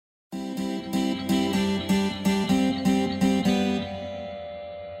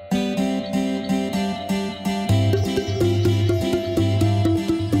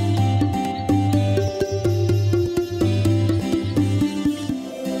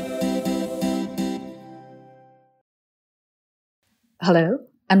Hello,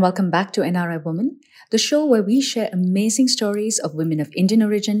 and welcome back to NRI Woman, the show where we share amazing stories of women of Indian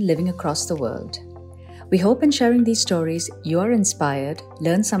origin living across the world. We hope in sharing these stories, you are inspired,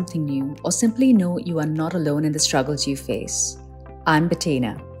 learn something new, or simply know you are not alone in the struggles you face. I'm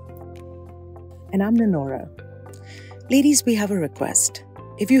Bettina. And I'm Nanora. Ladies, we have a request.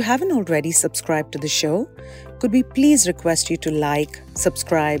 If you haven't already subscribed to the show, could we please request you to like,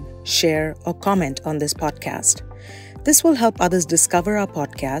 subscribe, share, or comment on this podcast? This will help others discover our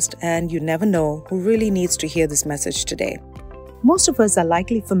podcast, and you never know who really needs to hear this message today. Most of us are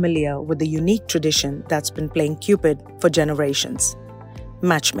likely familiar with the unique tradition that's been playing Cupid for generations: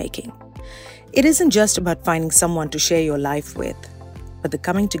 matchmaking. It isn't just about finding someone to share your life with, but the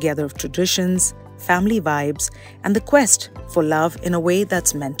coming together of traditions, family vibes, and the quest for love in a way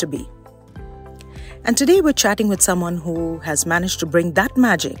that's meant to be. And today we're chatting with someone who has managed to bring that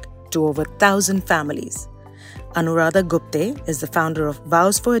magic to over 1,000 families. Anuradha Gupta is the founder of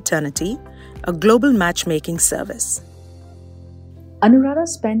Vows for Eternity, a global matchmaking service. Anuradha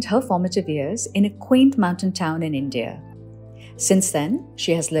spent her formative years in a quaint mountain town in India. Since then,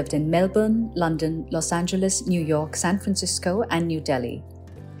 she has lived in Melbourne, London, Los Angeles, New York, San Francisco, and New Delhi.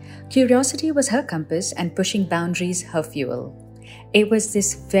 Curiosity was her compass and pushing boundaries her fuel. It was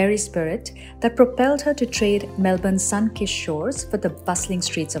this very spirit that propelled her to trade Melbourne's sun-kissed shores for the bustling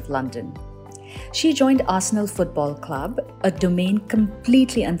streets of London. She joined Arsenal Football Club, a domain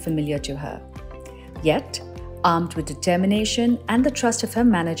completely unfamiliar to her. Yet, armed with determination and the trust of her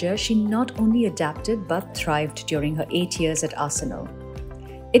manager, she not only adapted but thrived during her 8 years at Arsenal.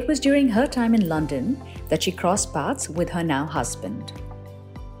 It was during her time in London that she crossed paths with her now husband.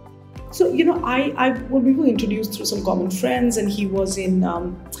 So, I when we were introduced through some common friends, and he was in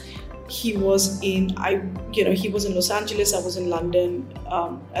Los Angeles, I was in London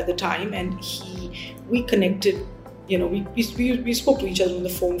at the time, and we connected. We spoke to each other on the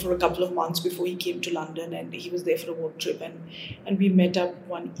phone for a couple of months before he came to London, and he was there for a work trip, and we met up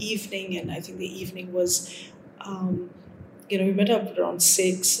one evening, and I think the evening was, we met up around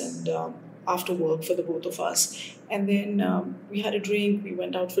 6 and after work for the both of us, and then we had a drink, we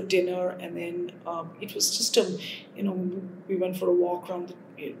went out for dinner, and then it was just we went for a walk around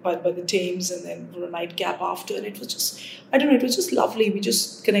by the Thames, and then for a nightcap after, and it was just, it was just lovely. We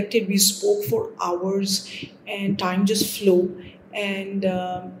just connected, we spoke for hours, and time just flew, and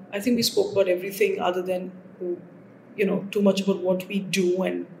I think we spoke about everything other than too much about what we do,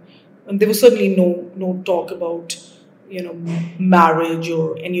 and there was certainly no talk about marriage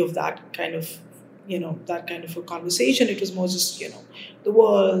or any of that kind of a conversation. It was more just the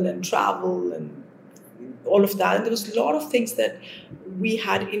world and travel and all of that, and there was a lot of things that we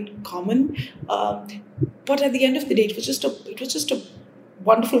had in common, but at the end of the day, it was just a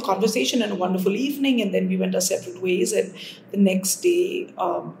wonderful conversation and a wonderful evening, and then we went our separate ways. And the next day,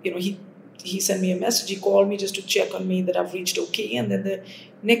 he sent me a message, he called me just to check on me that I've reached okay, and then the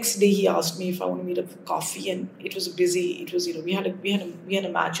next day he asked me if I want to meet up for coffee, and it was we had a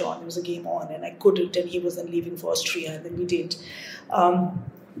match on, there was a game on, and I couldn't, and he was then leaving for Austria, and then we did.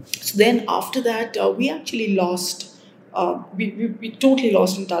 So then after that, we actually lost. We totally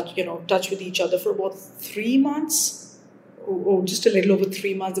lost in touch with each other for about 3 months, or just a little over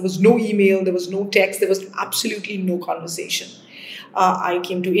 3 months. There was no email, there was no text, there was absolutely no conversation. I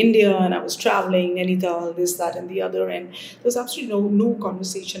came to India and I was traveling, Nainital, this, that, and the other, and there was absolutely no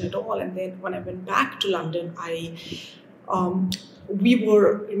conversation at all. And then when I went back to London,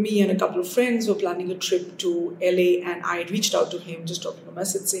 me and a couple of friends were planning a trip to LA, and I had reached out to him, just dropping a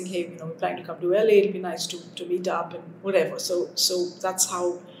message saying, hey, we're planning to come to LA, it'd be nice to meet up and whatever. So that's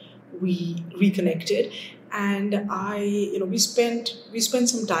how we reconnected. And we spent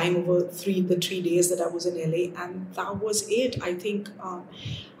some time over the 3 days that I was in LA, and that was it. I think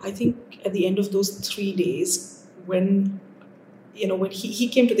at the end of those 3 days, when he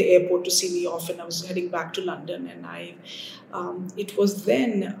came to the airport to see me off, and I was heading back to London, and it was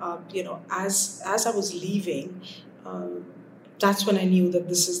then, as I was leaving, that's when I knew that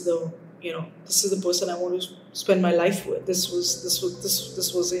this is the person I want to spend my life with. This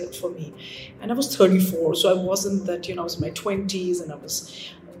was it for me. And I was 34, so I wasn't that, I was in my 20s, and I was,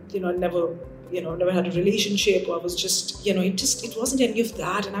 never had a relationship, or I was just, it wasn't any of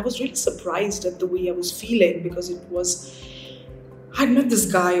that. And I was really surprised at the way I was feeling, because I'd met this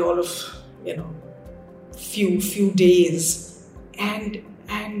guy all of, few days, and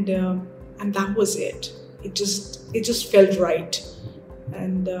that was it. It just felt right.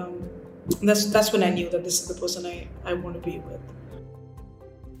 And that's when I knew that this is the person I want to be with.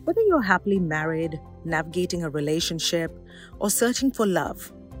 Whether you're happily married, navigating a relationship, or searching for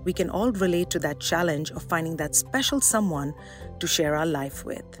love, we can all relate to that challenge of finding that special someone to share our life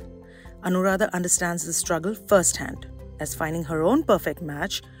with. Anuradha understands the struggle firsthand, as finding her own perfect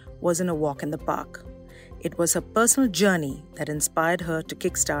match wasn't a walk in the park. It was her personal journey that inspired her to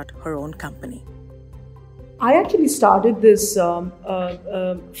kickstart her own company. I actually started this, because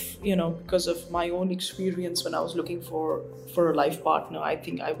of my own experience when I was looking for a life partner. I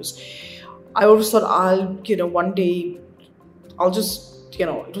always thought one day I'll just,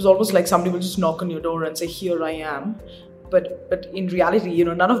 it was almost like somebody will just knock on your door and say, here I am. But in reality,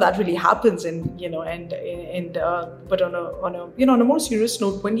 none of that really happens. But on a more serious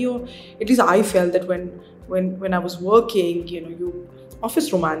note, at least I felt that when I was working,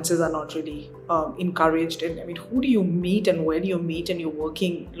 office romances are not really encouraged. And I mean, who do you meet and where do you meet, and you're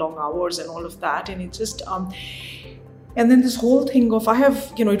working long hours and all of that. And it's just, and then this whole thing of,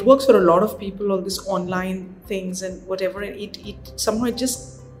 it works for a lot of people, all this online things and whatever. And it somehow it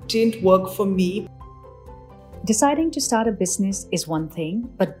just didn't work for me. Deciding to start a business is one thing,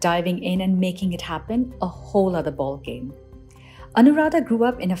 but diving in and making it happen, a whole other ballgame. Anuradha grew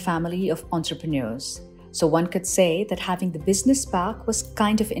up in a family of entrepreneurs, so one could say that having the business spark was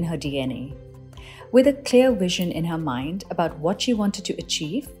kind of in her DNA. With a clear vision in her mind about what she wanted to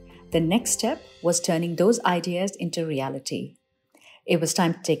achieve, the next step was turning those ideas into reality. It was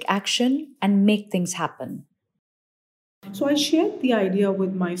time to take action and make things happen. So I shared the idea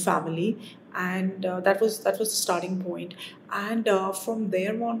with my family, and that was the starting point. And from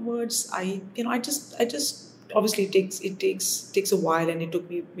there onwards, I just obviously it takes a while, and it took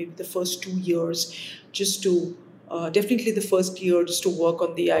me maybe the first 2 years just to definitely the first year just to work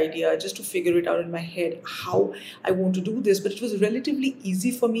on the idea, just to figure it out in my head how I want to do this. But it was relatively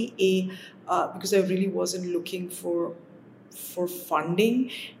easy for me, because I really wasn't looking for funding,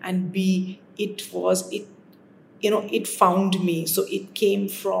 and B, it found me. So it came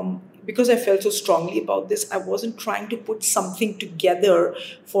from, because I felt so strongly about this, I wasn't trying to put something together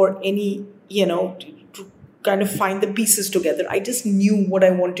for any, to kind of find the pieces together. I just knew what I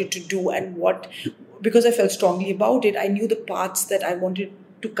wanted to do, and because I felt strongly about it, I knew the parts that I wanted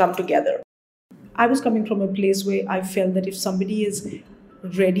to come together. I was coming from a place where I felt that if somebody is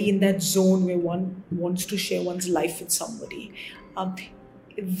ready in that zone where one wants to share one's life with somebody,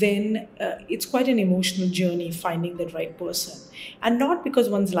 then it's quite an emotional journey finding that right person. And not because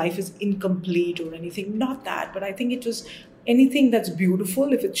one's life is incomplete or anything, not that, but I think it was anything that's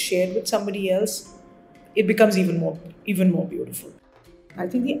beautiful, if it's shared with somebody else, it becomes even more beautiful. I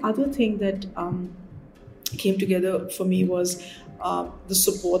think the other thing that came together for me was the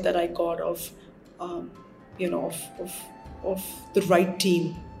support that I got of the right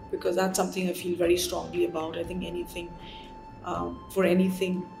team, because that's something I feel very strongly about. I think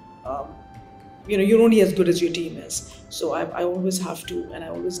you're only as good as your team is. So I always have to, and I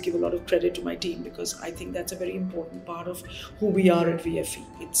always give a lot of credit to my team, because I think that's a very important part of who we are at VFE.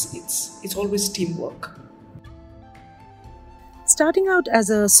 It's always teamwork. Starting out as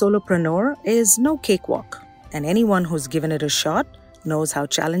a solopreneur is no cakewalk, and anyone who's given it a shot knows how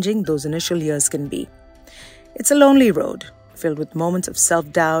challenging those initial years can be. It's a lonely road, filled with moments of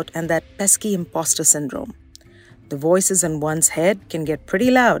self-doubt and that pesky imposter syndrome. The voices in one's head can get pretty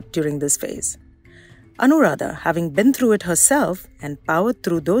loud during this phase. Anuradha, having been through it herself and powered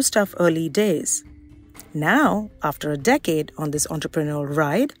through those tough early days. Now, after a decade on this entrepreneurial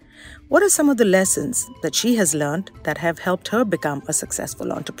ride, what are some of the lessons that she has learned that have helped her become a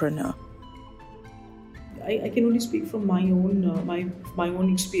successful entrepreneur? I can only speak from my own my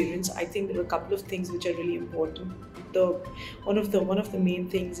own experience. I think there are a couple of things which are really important. One of the main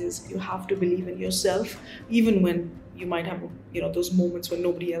things is you have to believe in yourself, even when you might have those moments when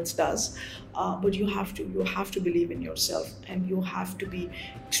nobody else does. But you have to believe in yourself, and you have to be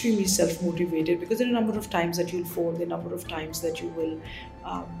extremely self-motivated, because there are a number of times that you'll fall, there are a number of times that you will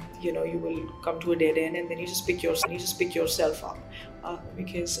you will come to a dead end, and then you just pick yourself up,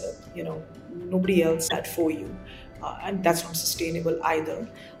 because nobody else that for you, and that's not sustainable either.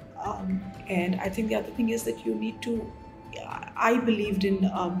 And I think the other thing is that you need to, I believed in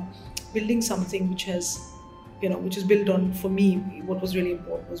building something which is built on, for me, what was really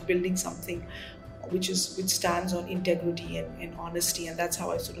important was building something which stands on integrity and honesty, and that's how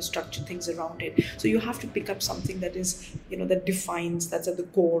I sort of structure things around it. So you have to pick up something that is, that defines, that's at the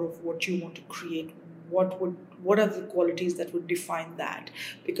core of what you want to create. What are the qualities that would define that?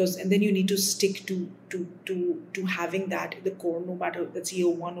 And then you need to stick to having that at the core, no matter if that's year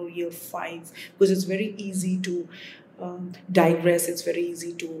 1 or year 5, because it's very easy to digress. It's very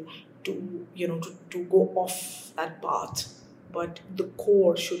easy to go off that path, but the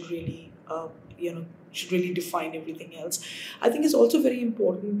core should really should really define everything else. I think it's also very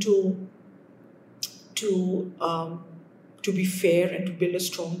important to be fair and to build a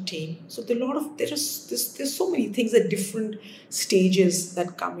strong team. So there's so many things at different stages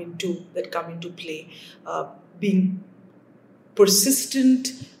that come into play. Being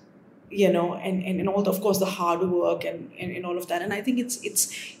persistent, and all of course the hard work and all of that. And I think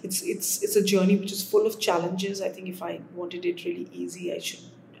it's a journey which is full of challenges. I think if I wanted it really easy, I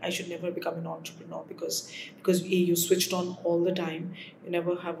should never become an entrepreneur, because you switched on all the time. You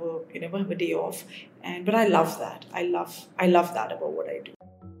never have a day off. But I love that. I love that about what I do.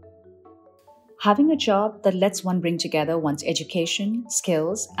 Having a job that lets one bring together one's education,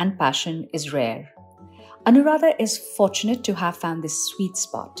 skills, and passion is rare. Anuradha is fortunate to have found this sweet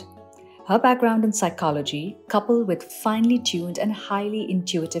spot. Her background in psychology, coupled with finely tuned and highly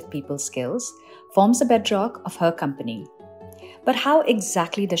intuitive people skills, forms the bedrock of her company. But how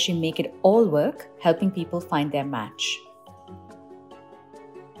exactly does she make it all work, helping people find their match?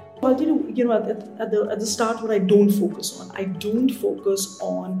 I'll tell you, at the start, what I don't focus on. I don't focus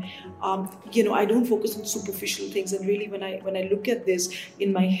on, I don't focus on superficial things. And really, when I look at this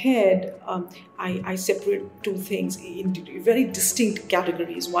in my head, I separate two things into very distinct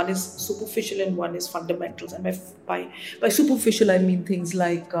categories. One is superficial and one is fundamentals. And by superficial, I mean things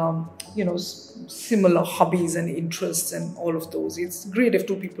like, similar hobbies and interests and all of those. It's great if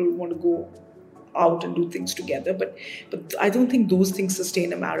two people want to go out and do things together, but I don't think those things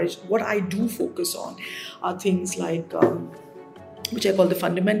sustain a marriage. What I do focus on are things like, which I call the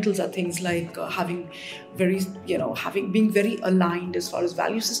fundamentals, are things like being very aligned as far as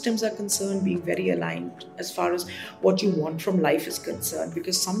value systems are concerned, being very aligned as far as what you want from life is concerned.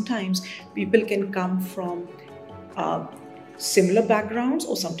 Because sometimes people can come from similar backgrounds,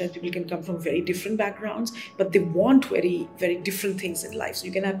 or sometimes people can come from very different backgrounds, but they want very, very different things in life. So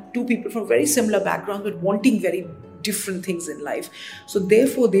you can have two people from very similar backgrounds but wanting very different things in life. So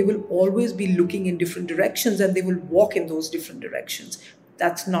therefore they will always be looking in different directions, and they will walk in those different directions.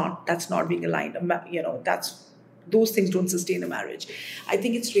 That's not being aligned. Those things don't sustain a marriage. I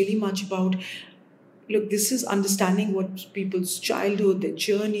think it's really much about, look, this is understanding what people's childhood, their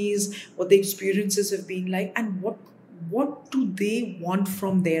journeys, what their experiences have been like, and what do they want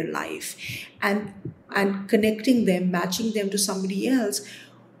from their life, and connecting them, matching them to somebody else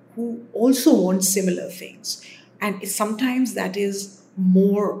who also wants similar things. And sometimes that is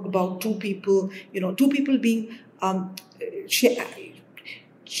more about two people being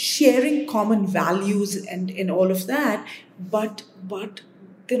sharing common values and all of that, but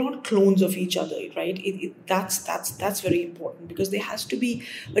they're not clones of each other, right? That's very important, because there has to be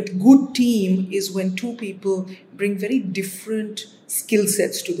a good team is when two people bring very different skill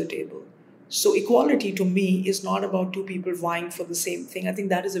sets to the table. So equality to me is not about two people vying for the same thing. I think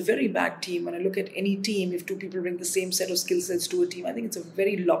that is a very bad team. When I look at any team, if two people bring the same set of skill sets to a team, I think it's a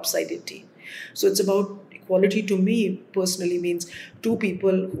very lopsided team. So it's about equality to me personally means two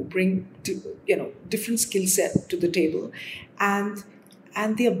people who bring different skill set to the table, and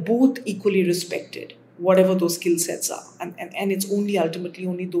they are both equally respected, whatever those skill sets are. And it's ultimately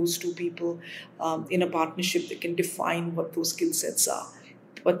only those two people in a partnership that can define what those skill sets are.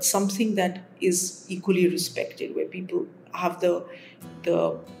 But something that is equally respected, where people have their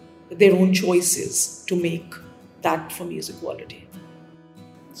own choices to make, that for me is equality.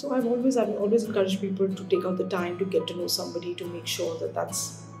 So I've always encouraged people to take out the time to get to know somebody, to make sure that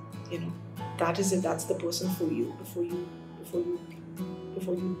that's the person for you before you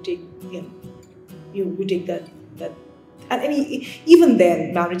take you take that and even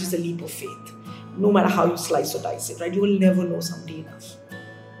then, marriage is a leap of faith. No matter how you slice or dice it, right? You will never know somebody enough,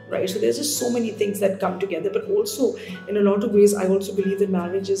 right? So there's just so many things that come together. But also, in a lot of ways, I also believe that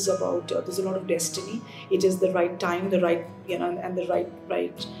marriage is about there's a lot of destiny. It is the right time, the right and the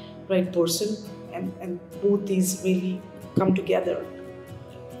right person, and both these really come together,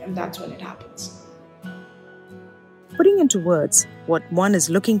 and that's when it happens. Putting into words what one is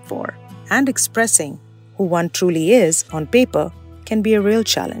looking for and expressing who one truly is on paper can be a real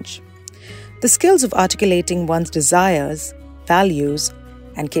challenge. The skills of articulating one's desires, values,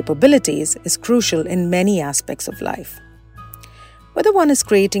 and capabilities is crucial in many aspects of life. Whether one is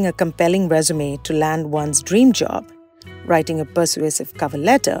creating a compelling resume to land one's dream job, writing a persuasive cover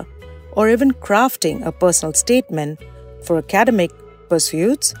letter, or even crafting a personal statement for academic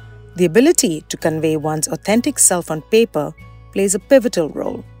pursuits, the ability to convey one's authentic self on paper plays a pivotal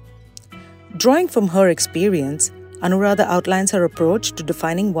role. Drawing from her experience, Anuradha outlines her approach to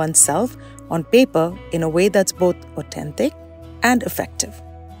defining oneself on paper in a way that's both authentic and effective.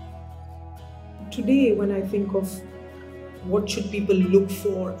 Today, when I think of what should people look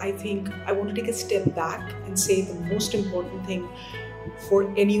for, I think I want to take a step back and say the most important thing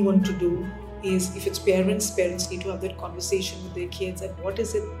for anyone to do is, if it's parents need to have that conversation with their kids, and what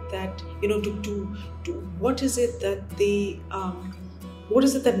is it that, what is it that they what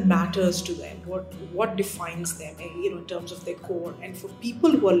is it that matters to them, what defines them, in terms of their core. And for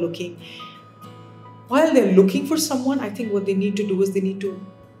people who are looking, while they're looking for someone, I think what they need to do is they need to,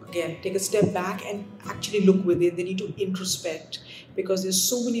 again, take a step back and actually look within. They need to introspect, because there's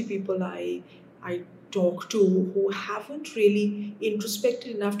so many people I talk to who haven't really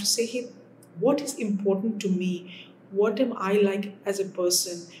introspected enough to say, hey, what is important to me? What am I like as a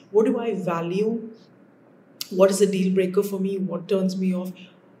person? What do I value? What is a deal breaker for me? What turns me off?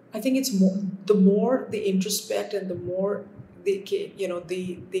 I think it's more, the more they introspect and the more they get,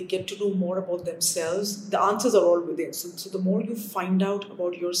 they get to know more about themselves. The answers are all within. So the more you find out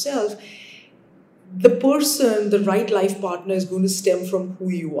about yourself, the person, the right life partner is going to stem from who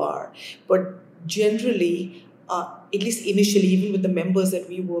you are. But generally, at least initially, even with the members that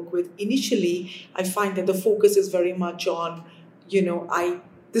we work with, initially, I find that the focus is very much on,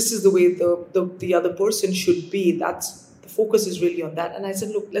 this is the way the other person should be. The focus is really on that. And I said,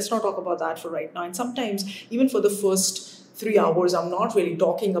 look, let's not talk about that for right now. And sometimes, even for the first 3 hours, I'm not really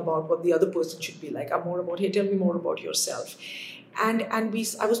talking about what the other person should be like. I'm more about, hey, tell me more about yourself. And I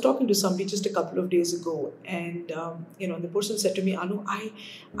was talking to somebody just a couple of days ago, and the person said to me, Anu,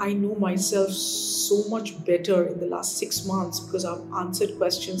 I know myself so much better in the last 6 months because I've answered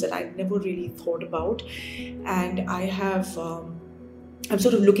questions that I never really thought about, and I'm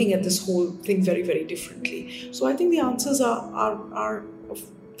sort of looking at this whole thing very, very differently. So I think the answers are of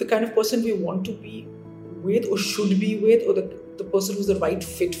the kind of person we want to be with or should be with, or the person who's the right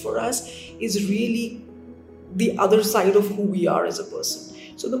fit for us is really the other side of who we are as a person.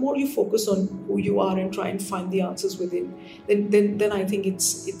 So the more you focus on who you are and try and find the answers within, then I think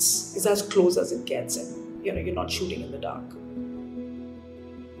it's as close as it gets, and you're not shooting in the dark.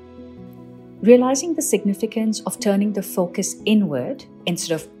 Realizing the significance of turning the focus inward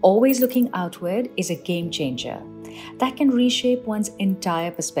instead of always looking outward is a game changer that can reshape one's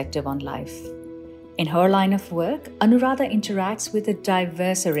entire perspective on life. In her line of work, Anuradha interacts with a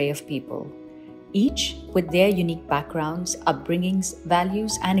diverse array of people, each with their unique backgrounds, upbringings,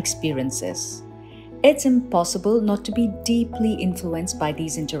 values, and experiences. It's impossible not to be deeply influenced by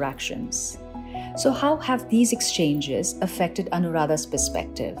these interactions. So how have these exchanges affected Anuradha's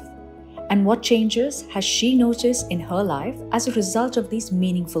perspective? And what changes has she noticed in her life as a result of these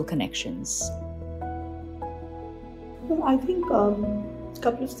meaningful connections? Well, I think a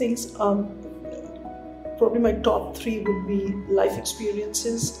couple of things. Probably my top 3 would be life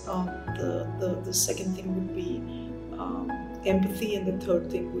experiences. The second thing would be empathy, and the third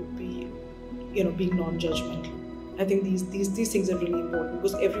thing would be, being non-judgmental. I think these things are really important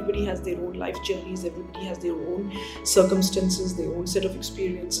because everybody has their own life journeys, everybody has their own circumstances, their own set of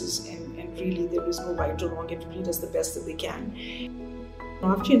experiences, and really there is no right or wrong. Everybody does the best that they can.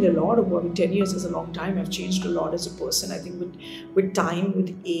 I've changed a lot. 10 years is a long time. I've changed a lot as a person. I think with time,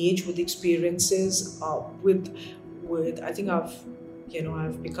 with age, with experiences, I think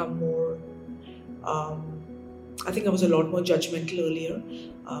I've become more. I think I was a lot more judgmental earlier,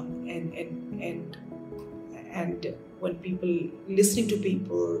 and when people listening to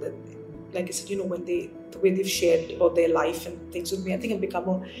people, that, like I said, when the way they've shared about their life and things with me, I think I've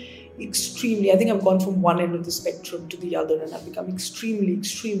become I think I've gone from one end of the spectrum to the other, and I've become extremely,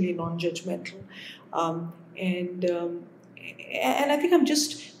 extremely non-judgmental. And I think I'm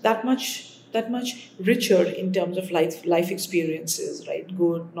just that much richer in terms of life experiences, right?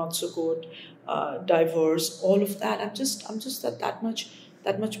 Good, not so good, diverse, all of that. I'm just that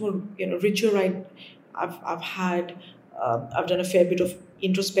much more, richer. I've done a fair bit of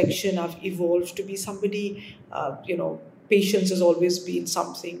introspection. I've evolved to be somebody, patience has always been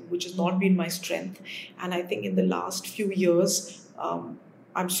something which has not been my strength. And I think in the last few years,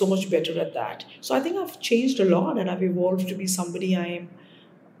 I'm so much better at that. So I think I've changed a lot, and I've evolved to be somebody I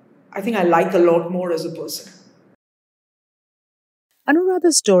think I like a lot more as a person.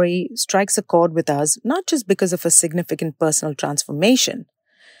 Anuradha's story strikes a chord with us not just because of a significant personal transformation,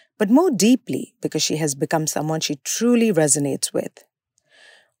 but more deeply because she has become someone she truly resonates with.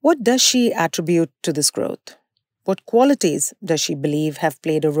 What does she attribute to this growth? What qualities does she believe have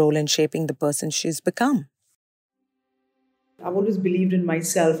played a role in shaping the person she's become? I've always believed in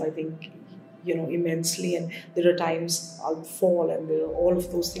myself, I think, immensely. And there are times I'll fall, and all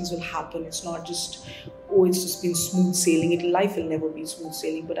of those things will happen. It's not just, it's just been smooth sailing. Life will never be smooth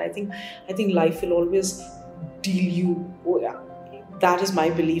sailing. But I think life will always deal you. That is my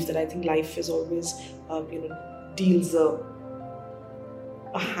belief, that I think life is always, deals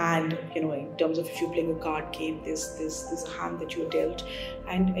a hand, in terms of if you're playing a card game, there's a hand that you're dealt,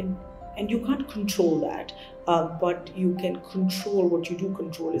 and you can't control that, but you can control, what you do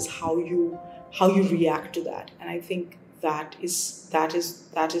control is how you react to that. And I think that is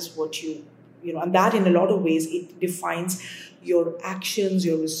what and that in a lot of ways it defines your actions,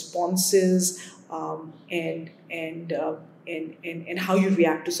 your responses, and how you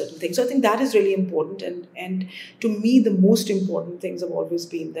react to certain things. So I think that is really important. And to me, the most important things have always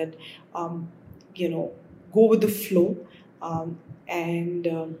been that, go with the flow.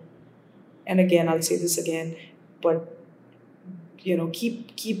 And again, I'll say this again, but,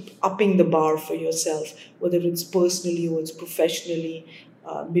 keep upping the bar for yourself, whether it's personally or it's professionally.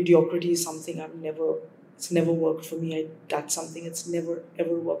 Mediocrity is something it's never worked for me. That's something that's never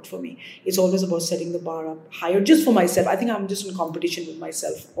ever worked for me. It's always about setting the bar up higher, just for myself. I think I'm just in competition with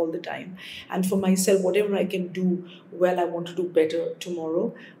myself all the time. And for myself, whatever I can do well, I want to do better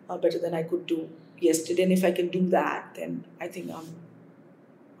tomorrow, better than I could do yesterday. And if I can do that, then I think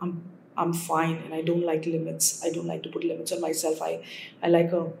I'm fine. And I don't like limits. I don't like to put limits on myself. I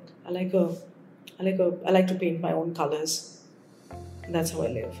like to paint my own colors. And that's how I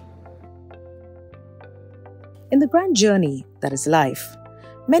live. In the grand journey that is life,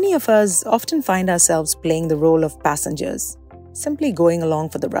 many of us often find ourselves playing the role of passengers, simply going along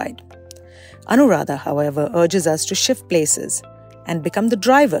for the ride. Anuradha, however, urges us to shift places and become the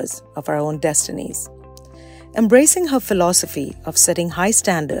drivers of our own destinies. Embracing her philosophy of setting high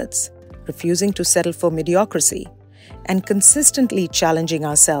standards, refusing to settle for mediocrity, and consistently challenging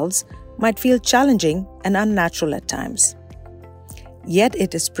ourselves might feel challenging and unnatural at times. Yet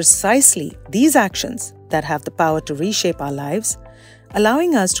it is precisely these actions that have the power to reshape our lives,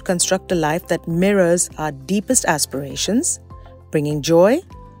 allowing us to construct a life that mirrors our deepest aspirations, bringing joy,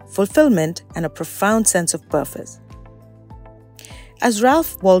 fulfillment, and a profound sense of purpose. As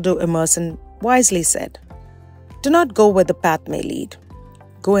Ralph Waldo Emerson wisely said, "Do not go where the path may lead.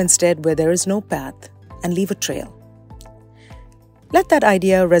 Go instead where there is no path and leave a trail." Let that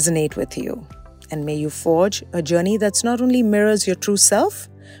idea resonate with you, and may you forge a journey that's not only mirrors your true self,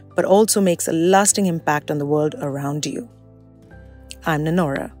 but also makes a lasting impact on the world around you. I'm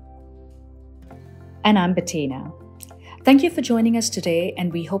Nanora. And I'm Bettina. Thank you for joining us today,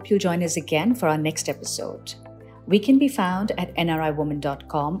 and we hope you'll join us again for our next episode. We can be found at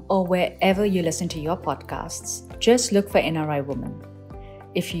nriwoman.com or wherever you listen to your podcasts. Just look for NRI Woman.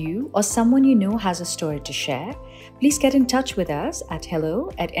 If you or someone you know has a story to share, please get in touch with us at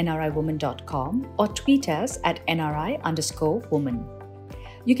hello@nriwoman.com or tweet us at nri_woman.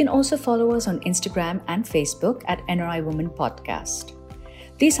 You can also follow us on Instagram and Facebook at NRI Woman Podcast.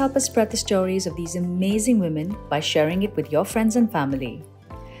 Please help us spread the stories of these amazing women by sharing it with your friends and family.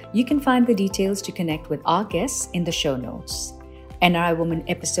 You can find the details to connect with our guests in the show notes. NRI Woman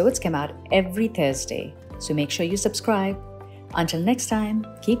episodes come out every Thursday, so make sure you subscribe. Until next time,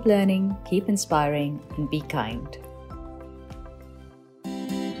 keep learning, keep inspiring, and be kind.